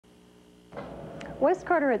West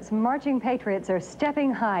Carteret's marching Patriots are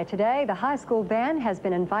stepping high today. The high school band has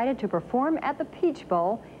been invited to perform at the Peach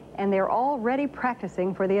Bowl, and they're already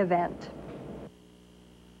practicing for the event.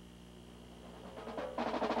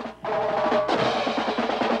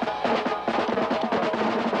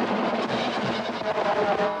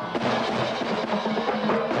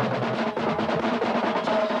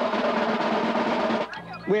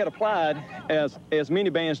 We had applied, as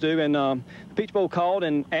many bands do, and the Peach Bowl called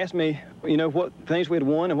and asked me, you know, what things we had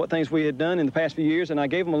won and what things we had done in the past few years, and I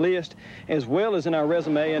gave them a list as well as in our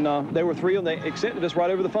resume, and they were thrilled. They accepted us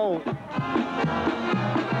right over the phone.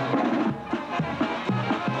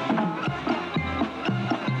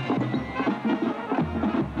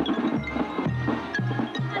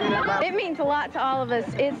 It means a lot to all of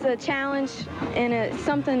us. It's a challenge, and it's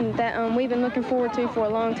something that we've been looking forward to for a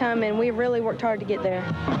long time, and we've really worked hard to get there.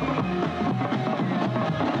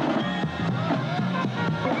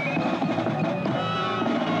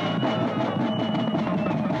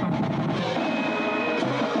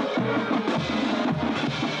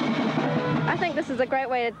 I think this is a great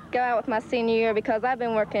way to go out with my senior year because I've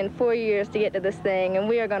been working 4 years to get to this thing, and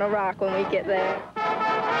we are going to rock when we get there.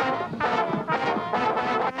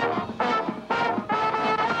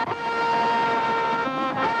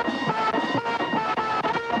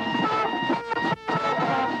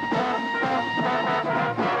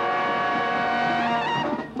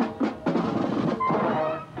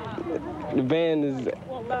 The band is,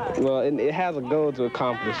 well, it has a goal to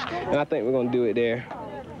accomplish, and I think we're going to do it there.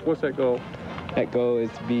 What's that goal? That goal is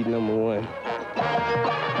to be #1.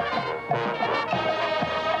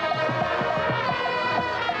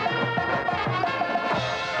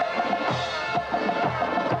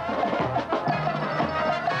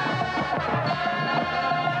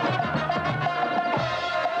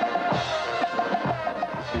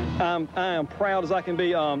 I am proud as I can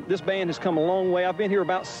be. This band has come a long way. I've been here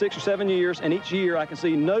about 6 or 7 years, and each year I can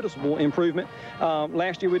see noticeable improvement.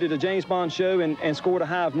 Last year we did a James Bond show and scored a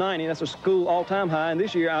high of 90. That's a school all-time high, and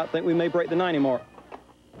this year I think we may break the 90 mark.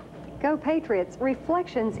 Go Patriots!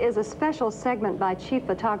 Reflections is a special segment by Chief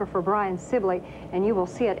Photographer Brian Sibley, and you will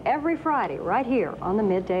see it every Friday right here on the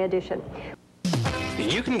Midday Edition.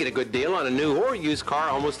 You can get a good deal on a new or used car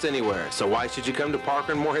almost anywhere. So why should you come to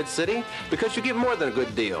Parker in Morehead City? Because you get more than a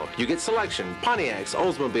good deal. You get selection, Pontiacs,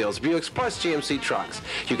 Oldsmobiles, Buicks, plus GMC trucks.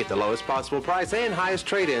 You get the lowest possible price and highest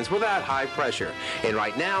trade-ins without high pressure. And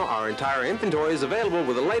right now, our entire inventory is available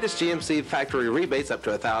with the latest GMC factory rebates up to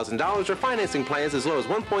 $1,000 or financing plans as low as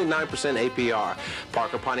 1.9% APR.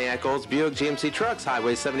 Parker, Pontiac, Olds, Buick, GMC trucks,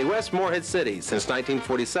 Highway 70 West, Morehead City. Since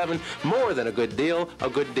 1947, more than a good deal, a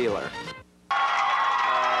good dealer.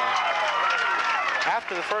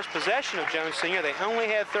 After the first possession of Jones Sr., they only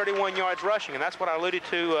had 31 yards rushing, and that's what I alluded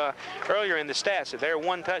to earlier in the stats, that their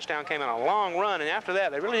one touchdown came in a long run, and after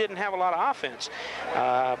that, they really didn't have a lot of offense.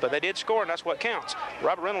 But they did score, and that's what counts.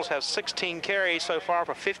 Robert Reynolds has 16 carries so far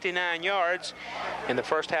for 59 yards in the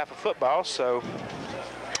first half of football, so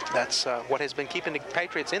that's what has been keeping the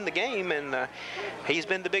Patriots in the game, and he's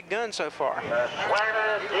been the big gun so far.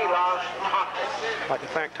 I'd like to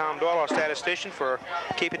thank Tom Doyle, our statistician, for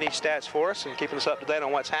keeping these stats for us and keeping us up to date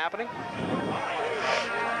on what's happening.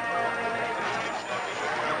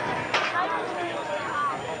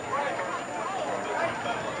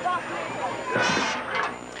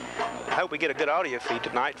 I hope we get a good audio feed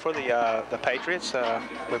tonight for the Patriots.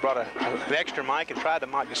 We brought an extra mic and tried to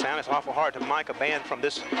mic the sound. It's awful hard to mic a band from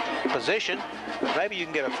this position. But maybe you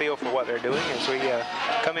can get a feel for what they're doing as we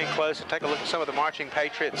come in close and take a look at some of the marching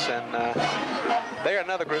Patriots. And they're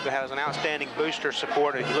another group that has an outstanding booster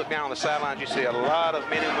support. If you look down on the sidelines, you see a lot of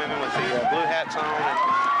men and women with the blue hats on. And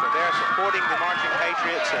they're supporting the marching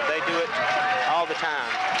Patriots, and they do it all the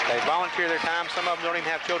time. They volunteer their time. Some of them don't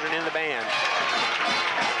even have children in the band.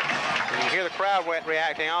 You hear the crowd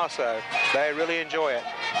reacting also. They really enjoy it.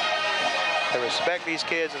 They respect these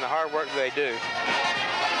kids and the hard work that they do.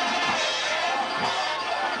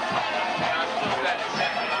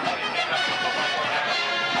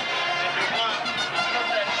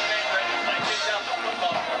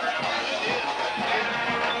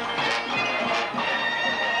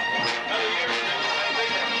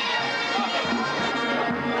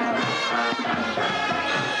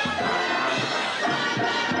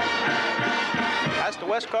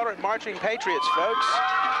 West Carteret Marching Patriots, folks.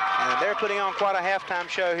 And they're putting on quite a halftime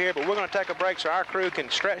show here, but we're going to take a break so our crew can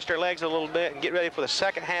stretch their legs a little bit and get ready for the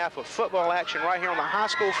second half of football action right here on the high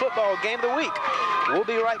school football game of the week. We'll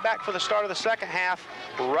be right back for the start of the second half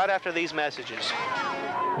right after these messages.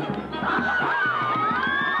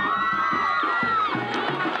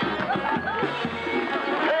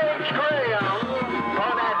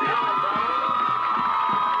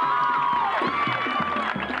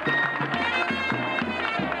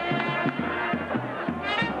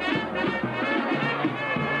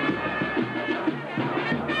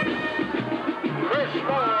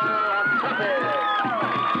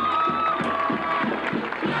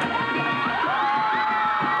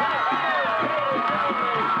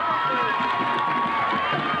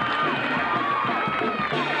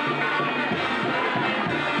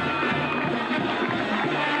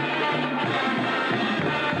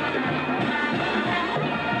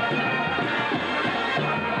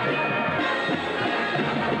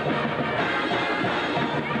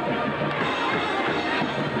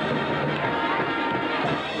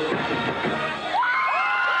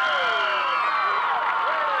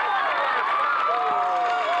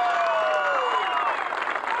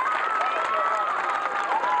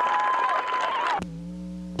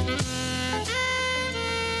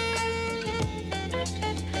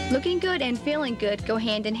 Looking good and feeling good go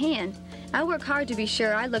hand in hand. I work hard to be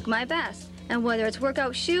sure I look my best. And whether it's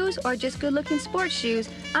workout shoes or just good-looking sports shoes,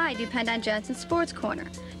 I depend on Johnson's Sports Corner.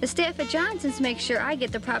 The staff at Johnson's makes sure I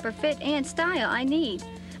get the proper fit and style I need.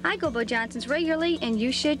 I go by Johnson's regularly, and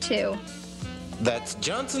you should too. That's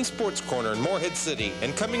Johnson Sports Corner in Morehead City,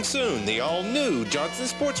 and coming soon, the all-new Johnson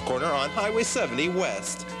Sports Corner on Highway 70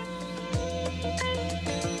 West.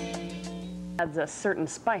 Adds a certain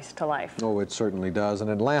spice to life. Oh, it certainly does.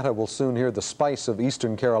 And Atlanta will soon hear the spice of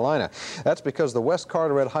Eastern Carolina. That's because the West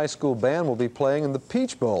Carteret High School Band will be playing in the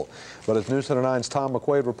Peach Bowl. But as News Center 9's Tom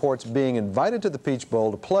McQuaid reports, being invited to the Peach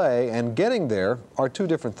Bowl to play and getting there are two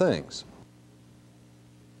different things.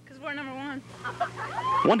 Because we're number one.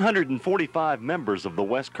 145 members of the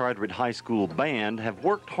West Carteret High School Band have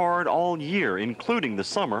worked hard all year, including the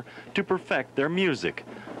summer, to perfect their music.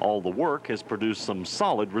 All the work has produced some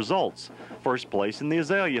solid results. First place in the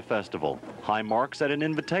Azalea Festival, high marks at an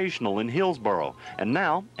invitational in Hillsboro, and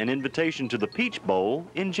now an invitation to the Peach Bowl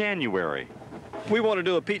in January. We want to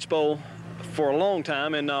do a Peach Bowl for a long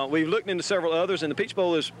time, and we've looked into several others, and the Peach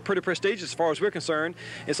Bowl is pretty prestigious as far as we're concerned.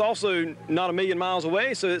 It's also not a million miles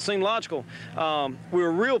away, so it seemed logical. We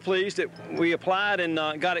were real pleased that we applied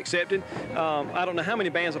and got accepted. I don't know how many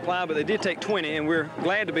bands applied, but they did take 20, and we're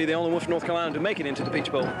glad to be the only one from North Carolina to make it into the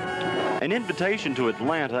Peach Bowl. An invitation to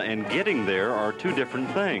Atlanta and getting there are two different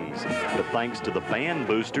things. But thanks to the band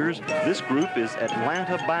boosters, this group is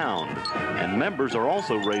Atlanta bound. And members are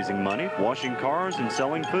also raising money, washing cars, and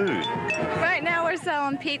selling food. Right now we're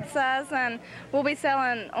selling pizzas, and we'll be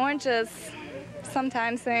selling oranges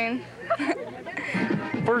sometime soon.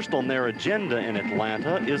 First on their agenda in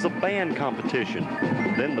Atlanta is a band competition,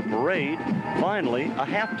 then the parade, finally a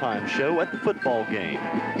halftime show at the football game.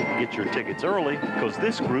 Get your tickets early, because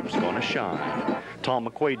this group's gonna shine. Tom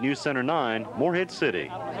McQuaid, News Center 9, Morehead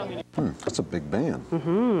City. That's a big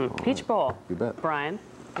band. Peach Bowl. You bet. Brian.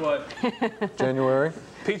 What? January?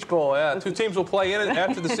 Peach Bowl, yeah. Two teams will play in it.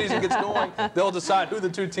 After the season gets going, they'll decide who the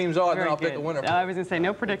two teams are, and then I'll pick a winner. I was going to say,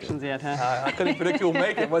 no predictions yet, huh? I couldn't predict who will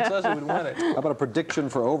make it. What says who would win it? How about a prediction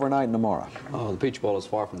for overnight in tomorrow? Oh, the Peach Bowl is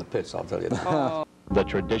far from the pits, I'll tell you that. The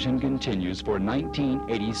tradition continues for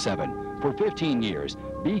 1987. For 15 years,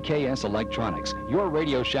 BKS Electronics, your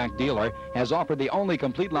Radio Shack dealer, has offered the only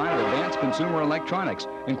complete line of advanced consumer electronics,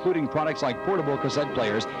 including products like portable cassette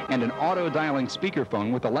players and an auto-dialing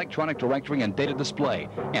speakerphone with electronic directory and data display.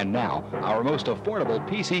 And now, our most affordable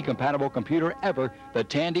PC-compatible computer ever, the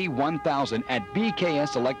Tandy 1000 at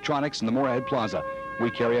BKS Electronics in the Morehead Plaza.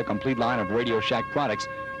 We carry a complete line of Radio Shack products,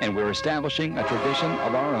 and we're establishing a tradition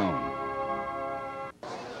of our own.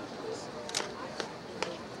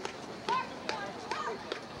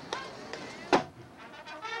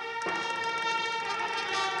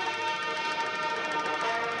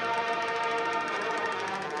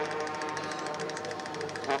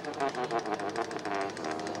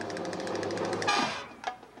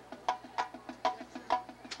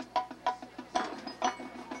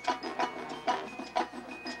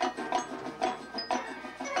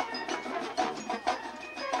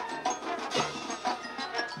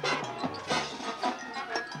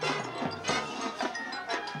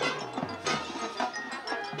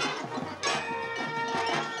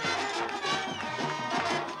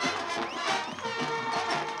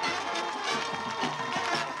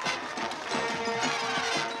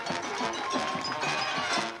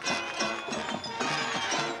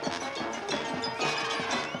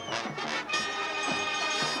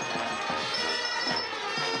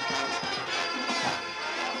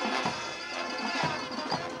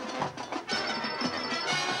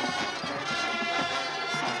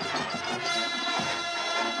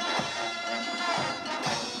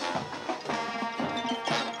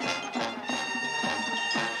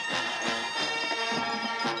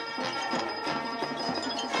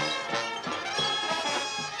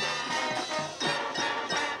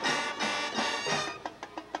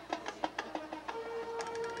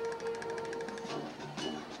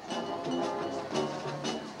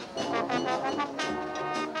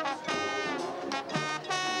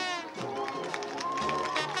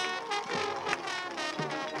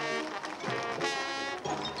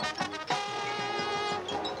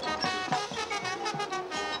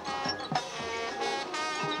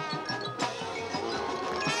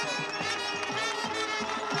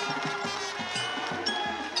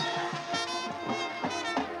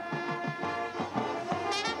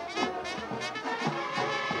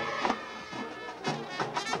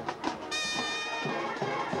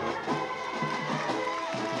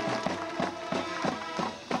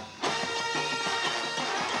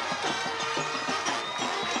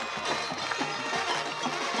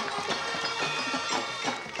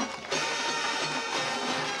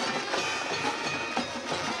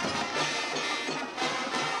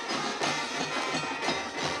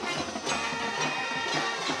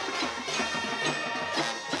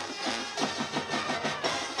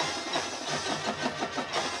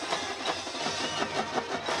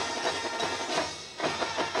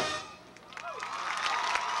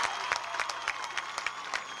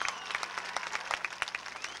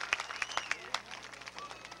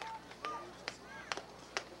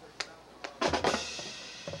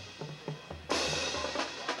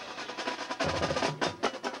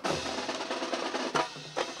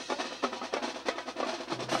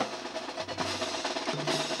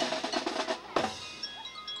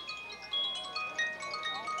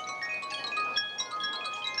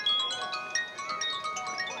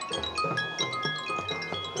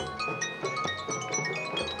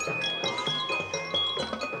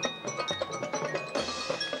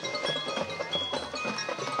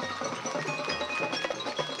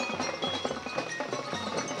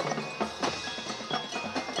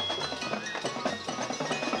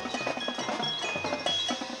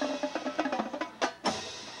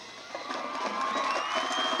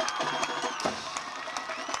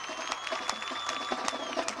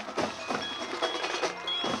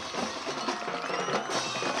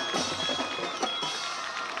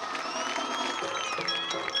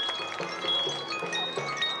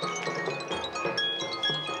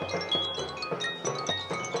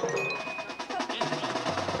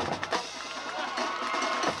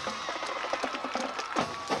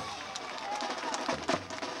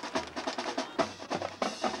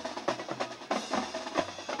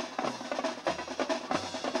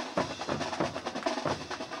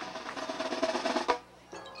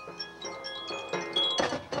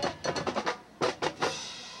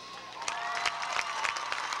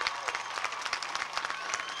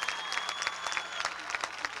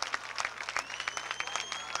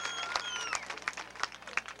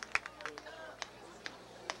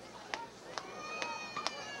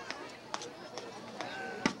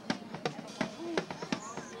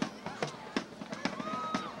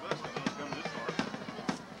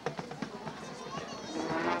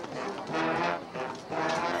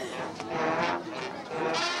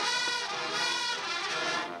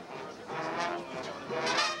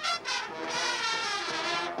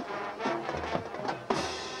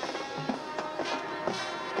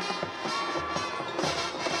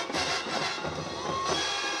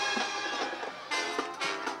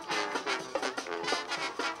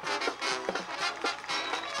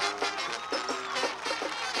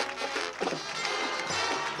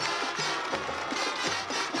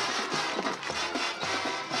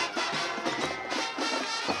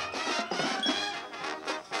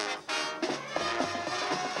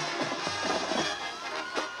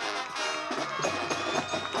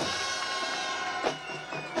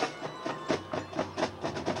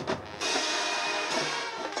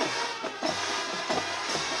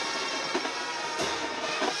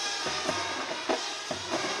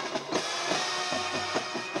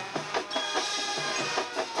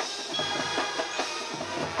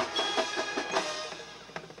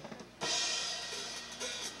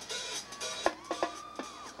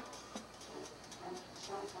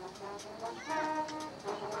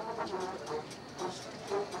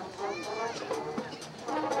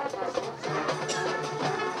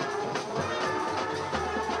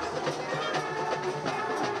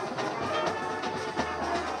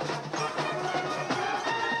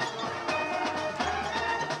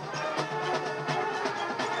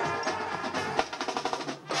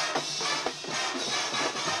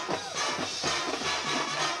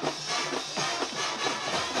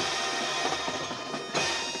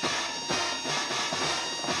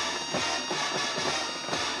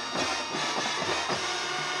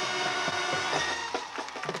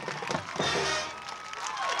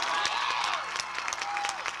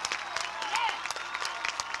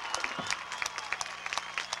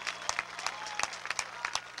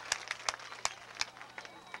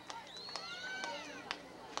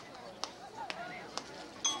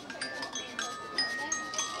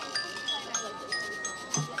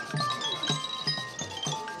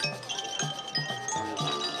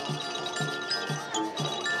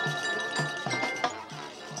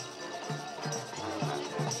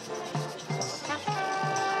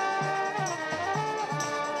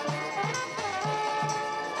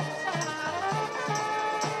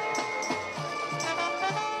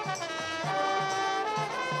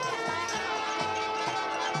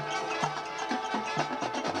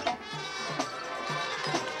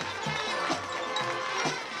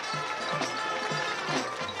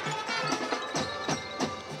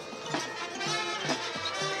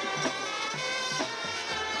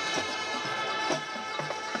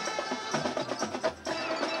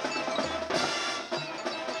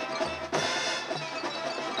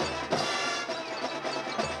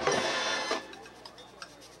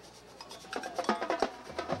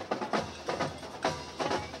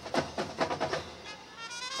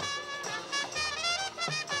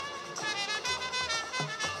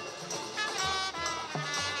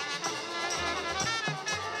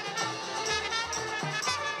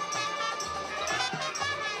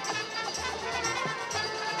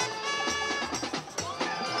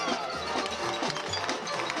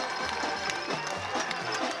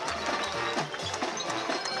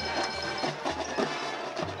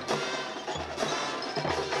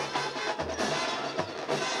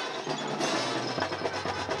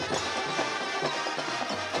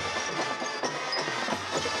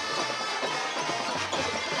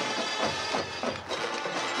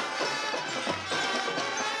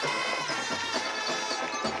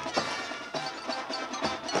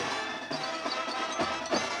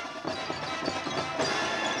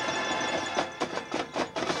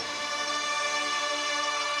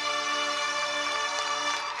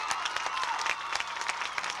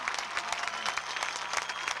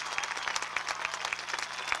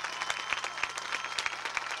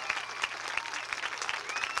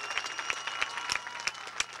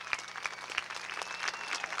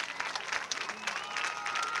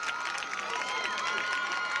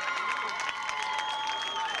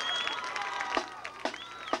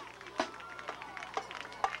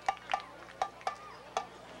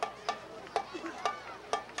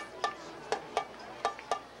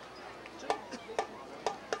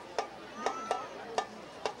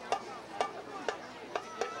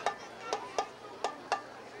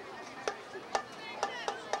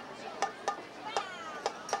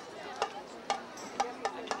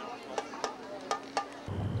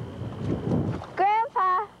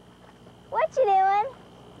 Grandpa, what you doing?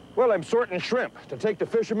 Well, I'm sorting shrimp to take to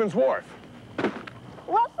Fisherman's Wharf.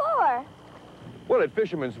 What for? Well, at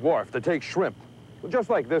Fisherman's Wharf, they take shrimp, well, just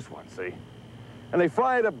like this one, see? And they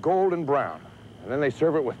fry it up golden brown. And then they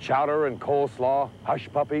serve it with chowder and coleslaw, hush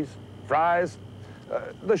puppies, fries.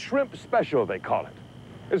 The shrimp special, they call it.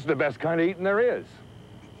 It's the best kind of eating there is.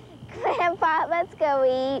 Grandpa, let's go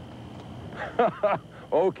eat.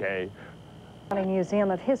 Okay.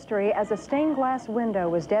 Museum of History as a stained glass window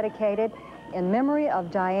was dedicated in memory of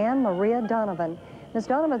Diane Maria Donovan. Miss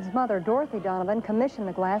Donovan's mother, Dorothy Donovan, commissioned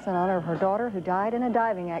the glass in honor of her daughter who died in a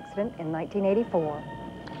diving accident in 1984.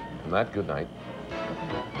 And that, good night.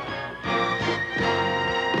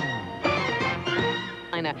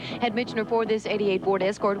 Head Missioner for this 88 Ford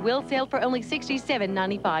Escort will sell for only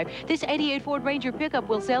 $67.95. This 88 Ford Ranger pickup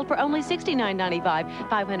will sell for only $69.95.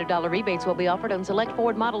 $500 rebates will be offered on select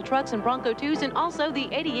Ford model trucks and Bronco 2s and also the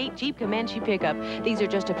 88 Jeep Comanche pickup. These are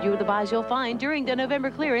just a few of the buys you'll find during the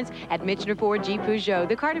November clearance at Missioner Ford Jeep Peugeot,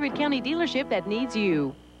 the Carteret County dealership that needs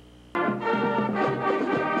you.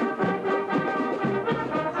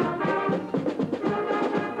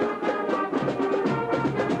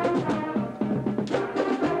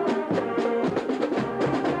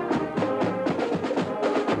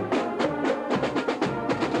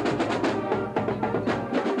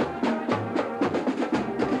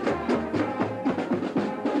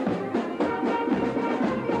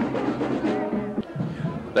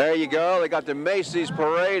 There you go. They got the Macy's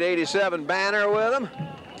Parade 87 banner with them.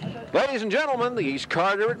 Ladies and gentlemen, the East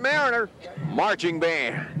Carteret Mariner Marching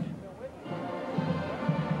Band.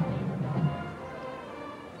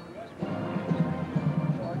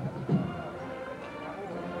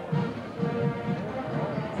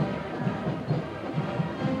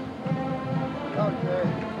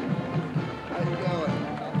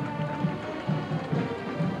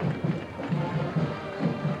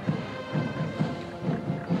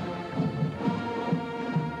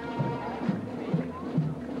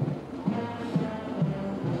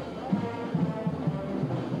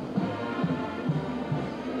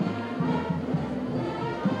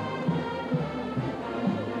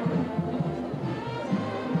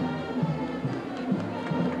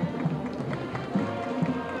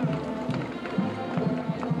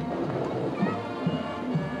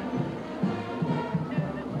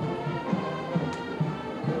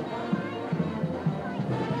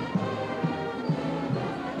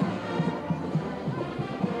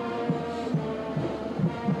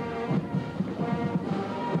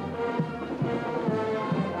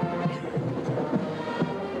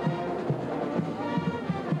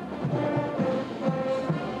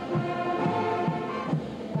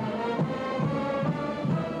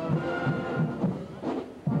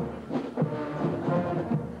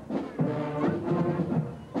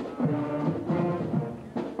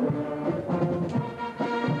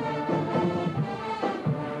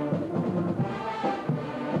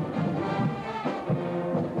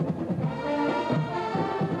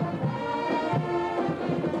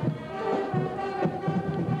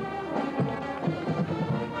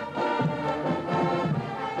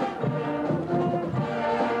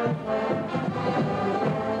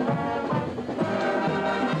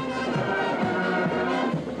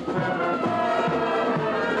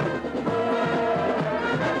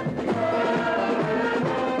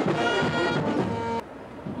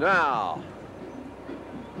 Now,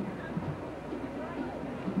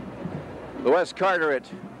 the West Carteret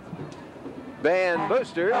Band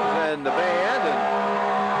Boosters and the band,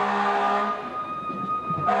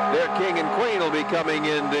 and their king and queen will be coming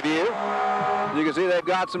into view. You can see they've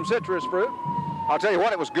got some citrus fruit. I'll tell you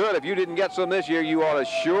what, it was good. If you didn't get some this year, you ought to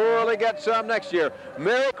surely get some next year.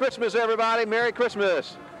 Merry Christmas, everybody. Merry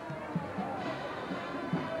Christmas.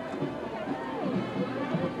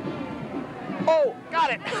 Oh,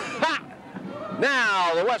 got it.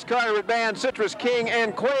 Now, the West Carteret Band, Citrus King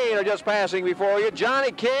and Queen are just passing before you.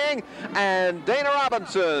 Johnny King and Dana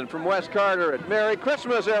Robinson from West Carteret. Merry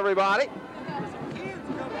Christmas, everybody.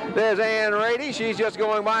 There's Ann Rady. She's just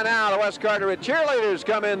going by now. The West Carteret cheerleaders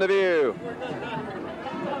come into view.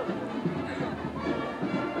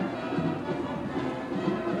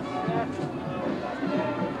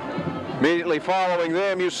 Immediately following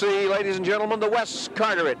them, you see, ladies and gentlemen, the West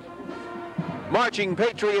Carteret Marching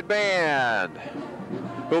Patriot Band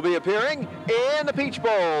will be appearing in the Peach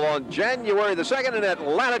Bowl on January the 2nd in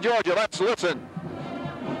Atlanta, Georgia. Let's listen.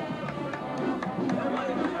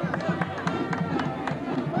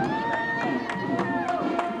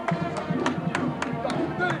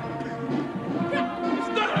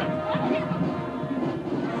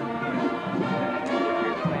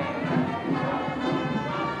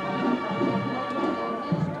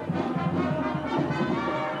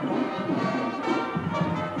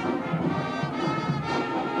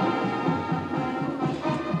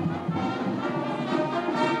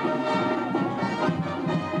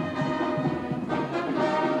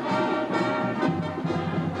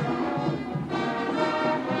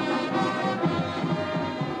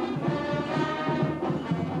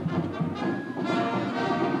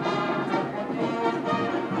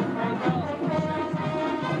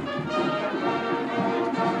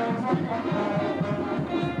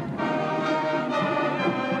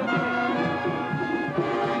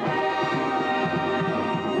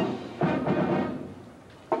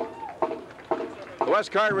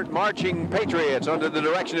 West Carteret marching Patriots under the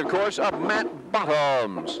direction, of course, of Matt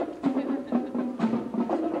Bottoms.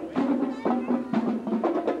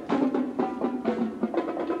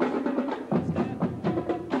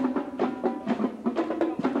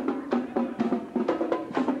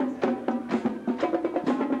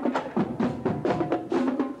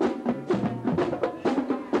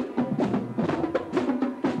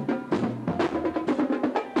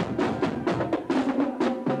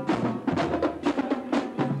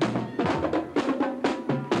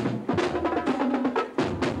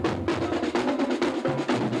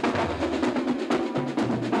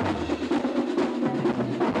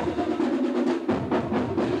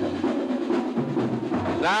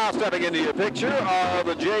 Now stepping into your picture are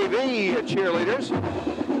the JV cheerleaders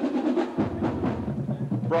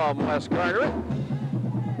from West Carteret.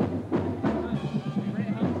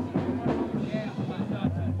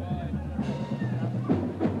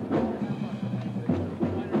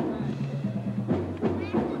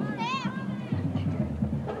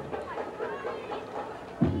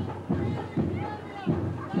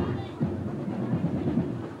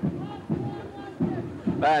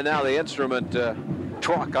 And now the instrument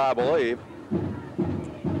truck, I believe.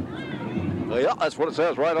 Yeah, that's what it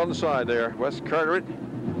says right on the side there. West Carteret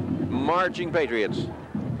marching Patriots.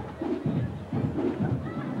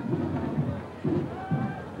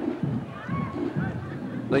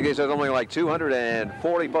 I think he says only like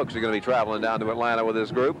 240 folks are going to be traveling down to Atlanta with this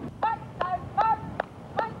group.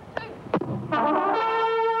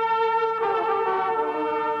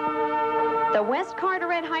 The West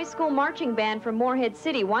Carteret High School Marching Band from Morehead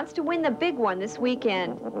City wants to win the big one this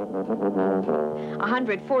weekend.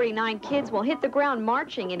 149 kids will hit the ground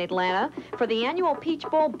marching in Atlanta for the annual Peach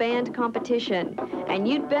Bowl Band competition. And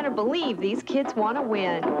you'd better believe these kids want to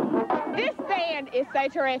win. This band is so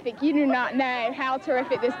terrific. You do not know how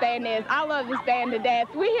terrific this band is. I love this band to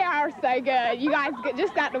death. We are so good. You guys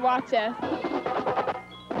just got to watch us.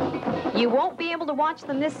 You won't be able to watch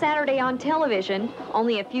them this Saturday on television.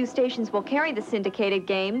 Only a few stations will carry the syndicated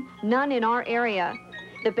game, none in our area.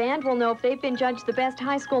 The band will know if they've been judged the best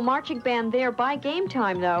high school marching band there by game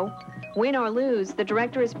time, though. Win or lose, the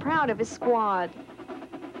director is proud of his squad.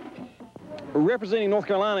 Representing North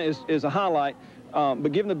Carolina is a highlight,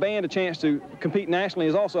 but giving the band a chance to compete nationally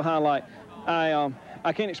is also a highlight.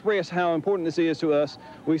 I can't express how important this is to us.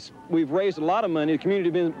 We've raised a lot of money. The community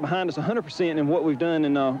has been behind us 100% in what we've done,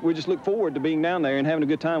 and we just look forward to being down there and having a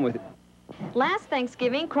good time with it. Last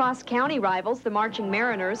Thanksgiving, cross-county rivals, the Marching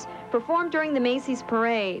Mariners, performed during the Macy's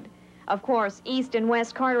Parade. Of course, East and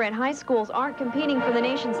West Carteret high schools aren't competing for the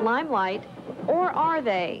nation's limelight, or are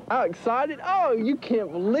they? How excited? Oh, you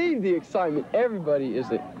can't believe the excitement. Everybody is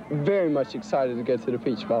very much excited to go to the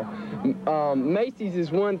Peach Bowl. Macy's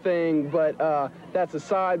is one thing, but that's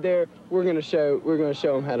aside there. We're gonna show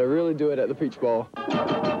them how to really do it at the Peach Bowl.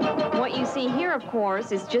 What you see here, of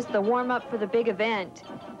course, is just the warm-up for the big event.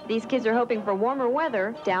 These kids are hoping for warmer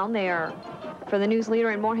weather down there. For the news leader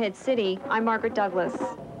in Morehead City, I'm Margaret Douglas.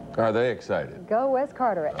 Are they excited? Go West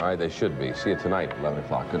Carteret. All right, they should be. See you tonight at 11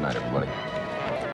 o'clock. Good night, everybody.